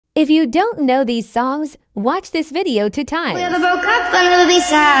If you don't know these songs, watch this video 2 times. If we ever broke up, I'd never be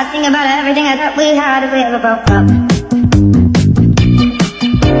sad. Think about everything I thought we had if we ever broke up.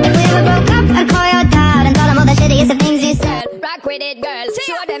 If we ever broke up, I'd call your dad and tell him all the shittiest things you said. Rock with it, girl.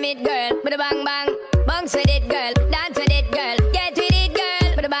 Show them it, girl. With a bang bang. Bounce with it, girl. Dance with it, girl. Get with it,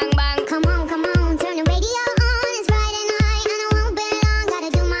 girl. With a bang bang. Come on, turn the radio on. It's Friday night and I won't be long. Gotta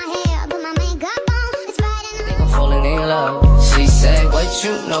do my hair, put my makeup on. It's Friday night. I'm falling in love. She said, what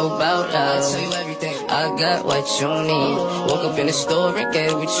you know about love? I tell you everything. I got what you need. Woke up in the store and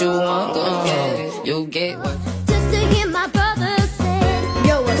get what you want. Go get, you get what. Just to hear my brother say,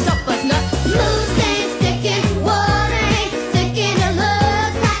 Yo, what's up, buzz nut? moves ain't sticking, water ain't sticking. It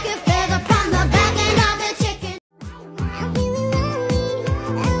looks like a feather from the back end of the chicken. I really love me.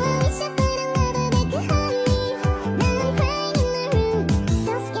 I wish I put a little bit behind me. Now I'm crying in my room,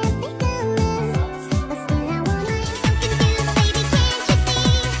 so scared they got me. But still I wanna do something to you, baby, can't you see?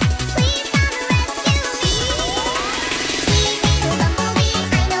 Please come and rescue me. Sweet little bumblebee,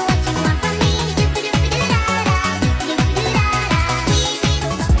 I know what you want from me. Do-do-do-do-da-da, do-do-do-do-da-da. Sweet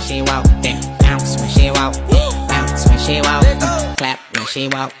little bumblebee. She walk, then bounce when she walk, bounce when she walk, clap when she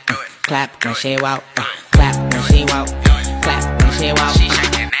walk, clap when she walk, clap when she walk, clap when she walk.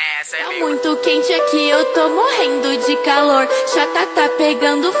 Tá muito quente aqui, eu tô morrendo de calor. Chata tá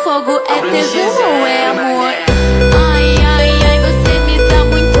pegando fogo, é tesão ou é amor? Ai, ai, ai, você me dá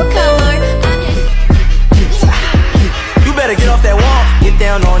muito calor. You better get off that wall, get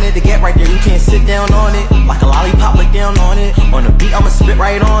down on it. To get right there, you can't sit down on it. Like a lollipop, look down on it. On the beat, I'ma spit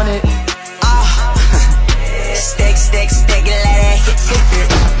right on it. Stick, stick, stick, let it hit, hit,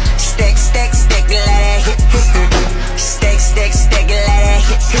 hit. Stick, stick, stick, let it hit, hit, hit. Stick, stick, stick, let it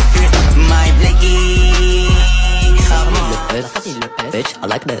hit, hit, hit. My blicky. Bitch, I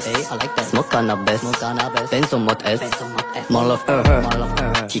like this. Smoke cannabis. Penso mot S. Mall of her.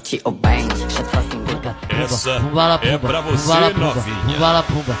 Chichi ou bang. Shut fucking nigga. Essa é pra você, novinha. Bala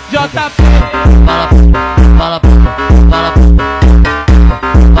pumba. JP. Bala pumba. Bala pumba. Bala pumba.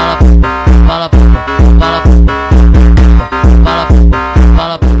 Bala pumba. Bala pumba. Bala pumba. Bala pumba.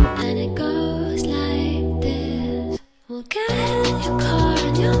 Bala pumba. And it goes like this. We'll get in your car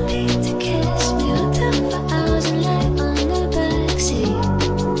and you'll need to kiss me. We'll talk for hours and lie on the backseat.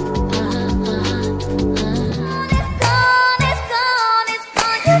 It's gone, it's gone, it's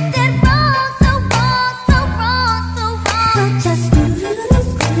gone. You did wrong, so wrong, so wrong, so wrong. So just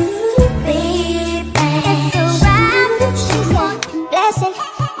baby, it's a wrap. Blessing,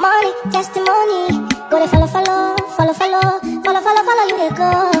 money, testimony. Go to follow, follow, follow, follow, follow, follow, follow. You dey go.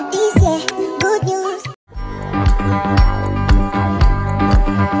 This yeah, good news.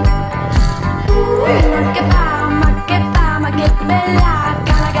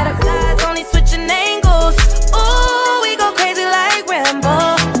 Only switching angles. Ooh, we go crazy like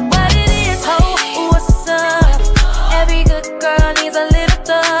Rambo. What it is, ho? What's up? Every good girl needs a little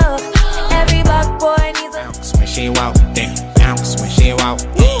thug. Every black boy needs a. Bounce when she walk, then bounce when she walk,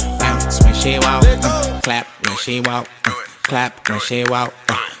 bounce when she walk, clap when she walk, clap when she walk,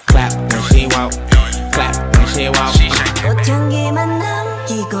 clap when she walk, clap when she walk. 꽃향기만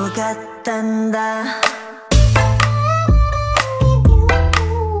남기고 갔단다.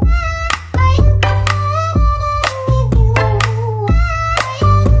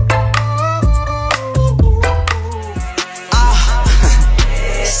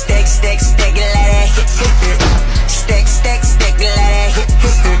 Stick, stick, stick, let it hit, hit, hit. Stick, stick, stick, let it hit,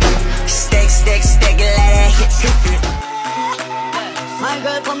 hit, hit. Stick, stick, stick, let it hit, hit, hit. My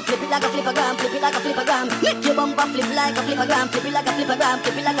girl, come flip it like a flippergram, flip it like a flippergram. Make your bumper flip like a flippergram, flip it like a flippergram,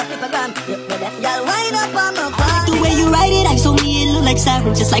 flip it like a flippergram. Y'all wind up on my body. The way you ride it, I saw me, it look like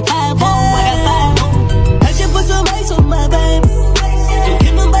siren, just like fireball. I got fireball. I should put some ice on my babe. Don't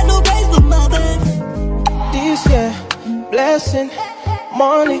give them back no price for my babe. This yeah, blessing,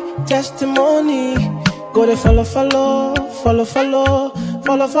 money, testimony. Go to follow, follow, follow, follow,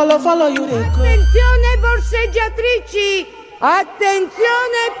 follow, follow, follow. You dey go. Attenzione borseggiatrici!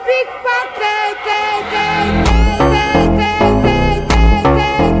 Attenzione pickpocket!